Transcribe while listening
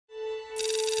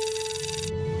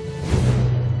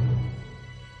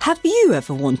Have you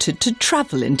ever wanted to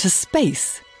travel into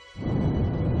space?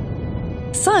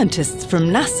 Scientists from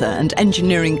NASA and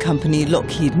engineering company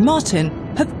Lockheed Martin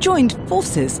have joined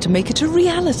forces to make it a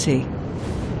reality.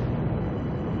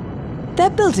 They're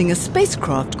building a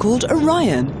spacecraft called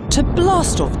Orion to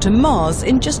blast off to Mars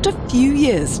in just a few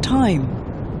years' time.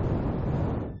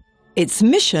 Its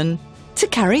mission: to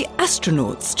carry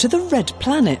astronauts to the Red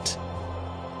Planet.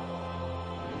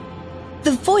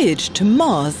 The voyage to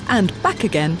Mars and back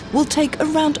again will take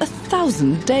around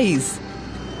 1,000 days.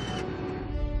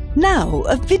 Now,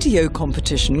 a video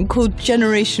competition called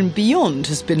Generation Beyond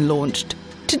has been launched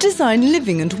to design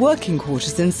living and working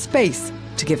quarters in space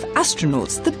to give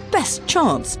astronauts the best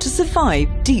chance to survive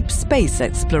deep space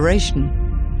exploration.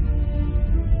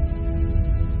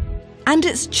 And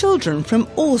it's children from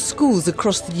all schools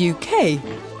across the UK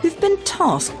who've been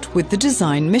tasked with the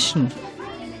design mission.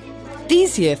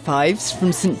 These Year 5s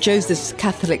from St Joseph's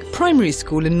Catholic Primary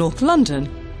School in North London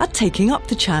are taking up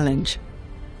the challenge.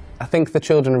 I think the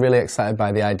children are really excited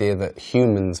by the idea that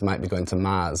humans might be going to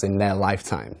Mars in their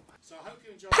lifetime.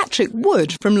 Patrick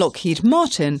Wood from Lockheed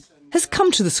Martin has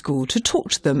come to the school to talk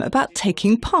to them about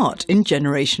taking part in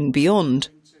Generation Beyond.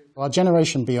 Our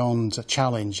Generation Beyond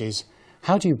challenge is: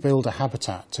 how do you build a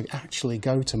habitat to actually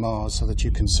go to Mars so that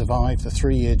you can survive the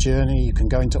 3-year journey, you can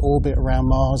go into orbit around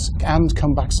Mars and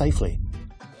come back safely?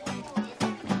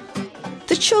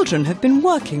 The children have been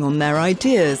working on their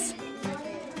ideas.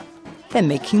 They're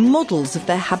making models of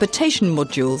their habitation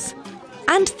modules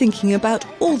and thinking about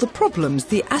all the problems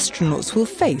the astronauts will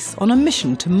face on a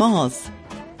mission to Mars.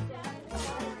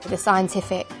 The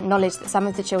scientific knowledge that some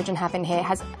of the children have in here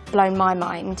has blown my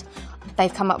mind.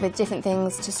 They've come up with different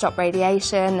things to stop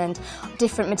radiation and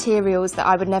different materials that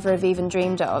I would never have even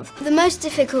dreamed of. The most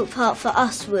difficult part for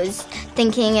us was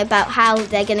thinking about how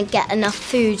they're going to get enough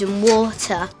food and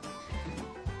water.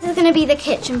 This is going to be the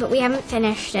kitchen, but we haven't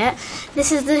finished it.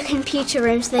 This is the computer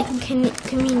room so they can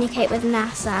communicate with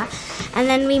NASA. And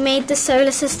then we made the solar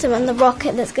system and the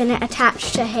rocket that's going to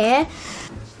attach to here.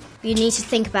 You need to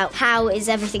think about how is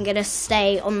everything going to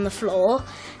stay on the floor,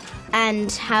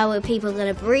 and how are people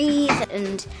going to breathe,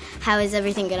 and how is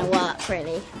everything going to work,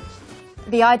 really.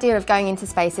 The idea of going into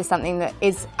space is something that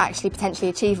is actually potentially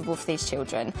achievable for these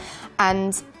children,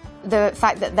 and the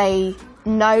fact that they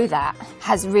know that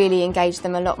has really engaged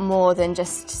them a lot more than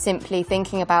just simply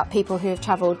thinking about people who have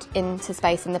travelled into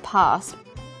space in the past.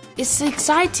 It's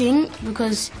exciting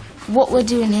because what we're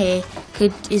doing here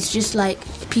is just like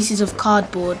pieces of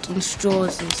cardboard and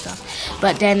straws and stuff,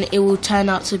 but then it will turn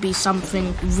out to be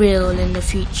something real in the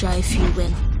future if you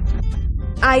win.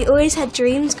 I always had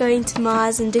dreams going to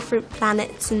Mars and different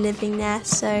planets and living there,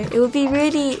 so it would be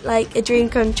really like a dream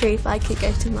come true if I could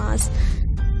go to Mars.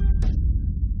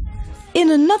 In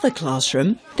another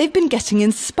classroom, they've been getting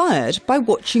inspired by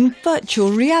watching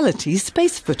virtual reality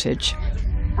space footage.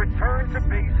 Return to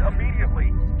base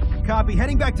immediately. Copy,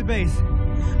 heading back to base.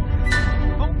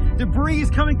 Oh, debris is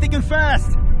coming thick and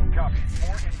fast. Copy.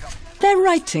 They're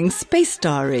writing space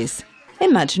diaries,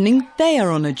 imagining they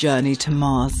are on a journey to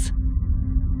Mars.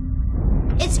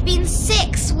 It's been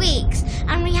 6 weeks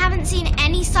and we haven't seen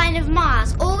any sign of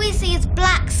Mars. All we see is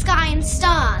black sky and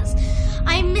stars.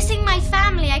 I'm missing my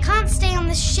family. I can't stay on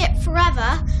this ship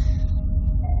forever.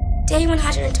 Day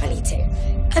 122.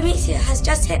 A meteor has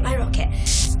just hit my rocket.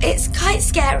 It's quite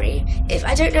scary.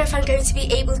 I don't know if I'm going to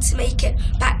be able to make it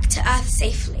back to Earth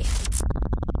safely.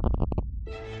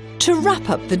 To wrap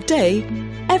up the day,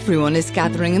 everyone is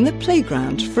gathering in the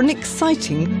playground for an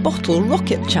exciting bottle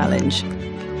rocket challenge.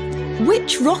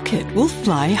 Which rocket will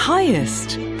fly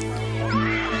highest?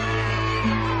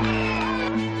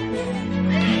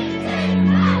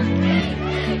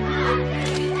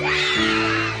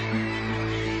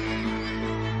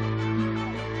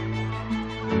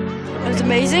 It was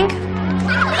amazing.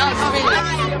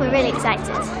 We're really excited.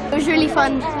 It was really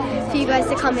fun for you guys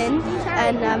to come in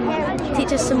and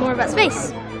teach us some more about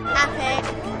space. Happy.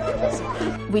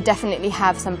 We definitely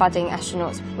have some budding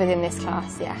astronauts within this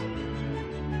class, yeah.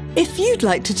 If you'd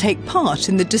like to take part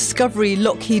in the Discovery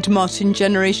Lockheed Martin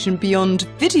Generation Beyond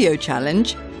video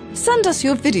challenge, send us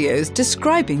your videos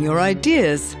describing your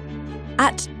ideas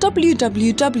at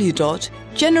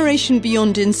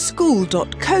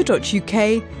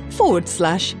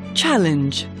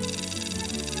www.generationbeyondinschool.co.uk/challenge.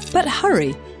 But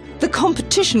hurry, the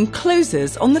competition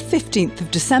closes on the 15th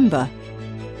of December.